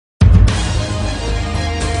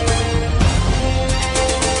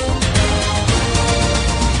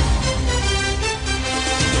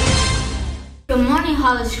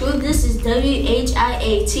Hollis School. This is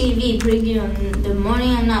WHIA TV bringing you the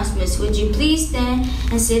morning announcements. Would you please stand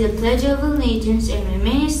and say the Pledge of Allegiance and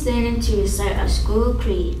remain standing to recite our school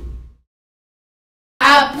creed?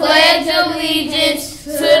 I pledge allegiance to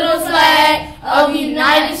the flag of the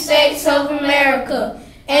United States of America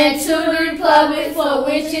and to the republic for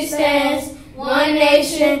which it stands, one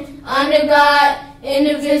nation, under God,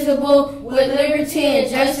 indivisible, with liberty and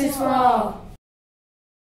justice for all.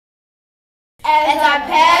 As I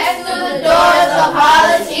pass through the doors of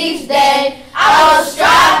Hollis each day, I will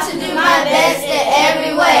strive to do my best in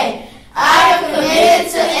every way. I am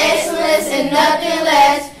committed to excellence and nothing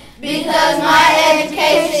less, because my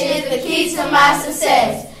education is the key to my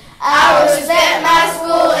success. I will respect my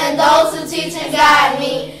school and those who teach and guide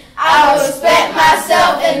me. I will respect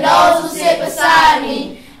myself and those who sit beside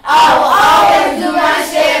me. I will always do my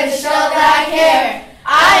share to show that I care.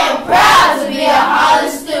 I am proud to be a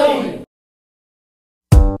Hollis student.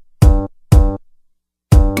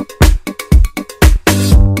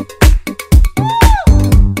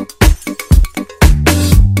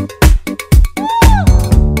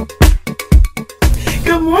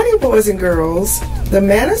 Good morning, boys and girls. The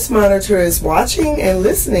Manners Monitor is watching and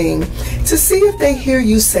listening to see if they hear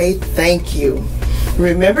you say thank you.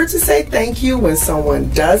 Remember to say thank you when someone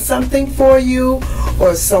does something for you,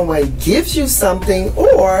 or someone gives you something,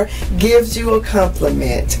 or gives you a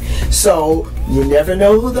compliment. So you never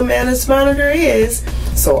know who the Manners Monitor is,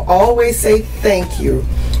 so always say thank you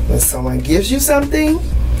when someone gives you something,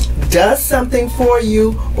 does something for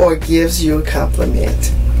you, or gives you a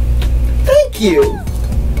compliment. Thank you.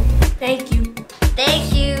 Thank you.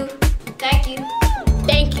 Thank you. Thank you.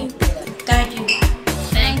 Thank you. Thank you.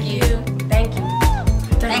 Thank you. Thank you.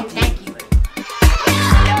 Thank you.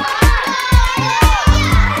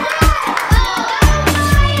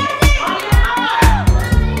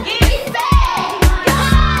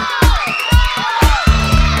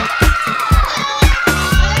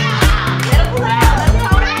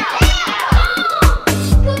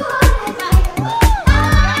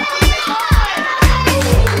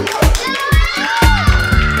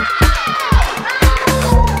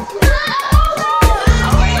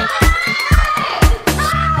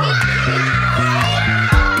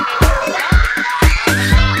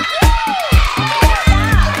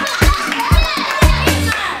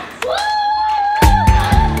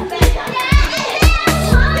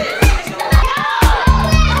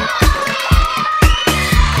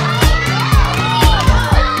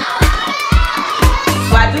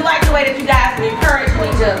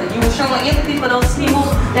 For those people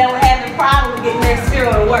that were having problems getting their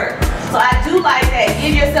spirit to work. So I do like that.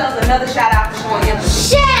 Give yourselves another shout out for showing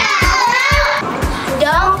empathy. Shout out!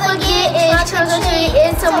 Don't forget it's Trick or Treat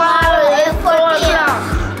is tomorrow at 4 p.m.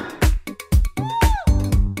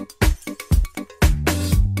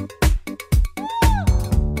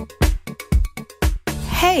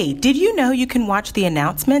 Hey, did you know you can watch the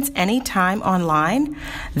announcements anytime online?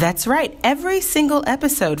 That's right, every single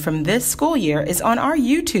episode from this school year is on our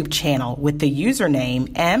YouTube channel with the username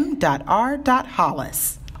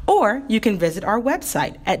m.r.hollis. Or you can visit our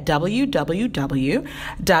website at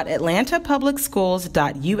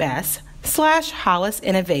www.atlantapublicschools.us/Hollis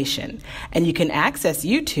Innovation, and you can access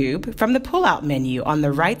YouTube from the pull-out menu on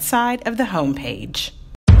the right side of the homepage.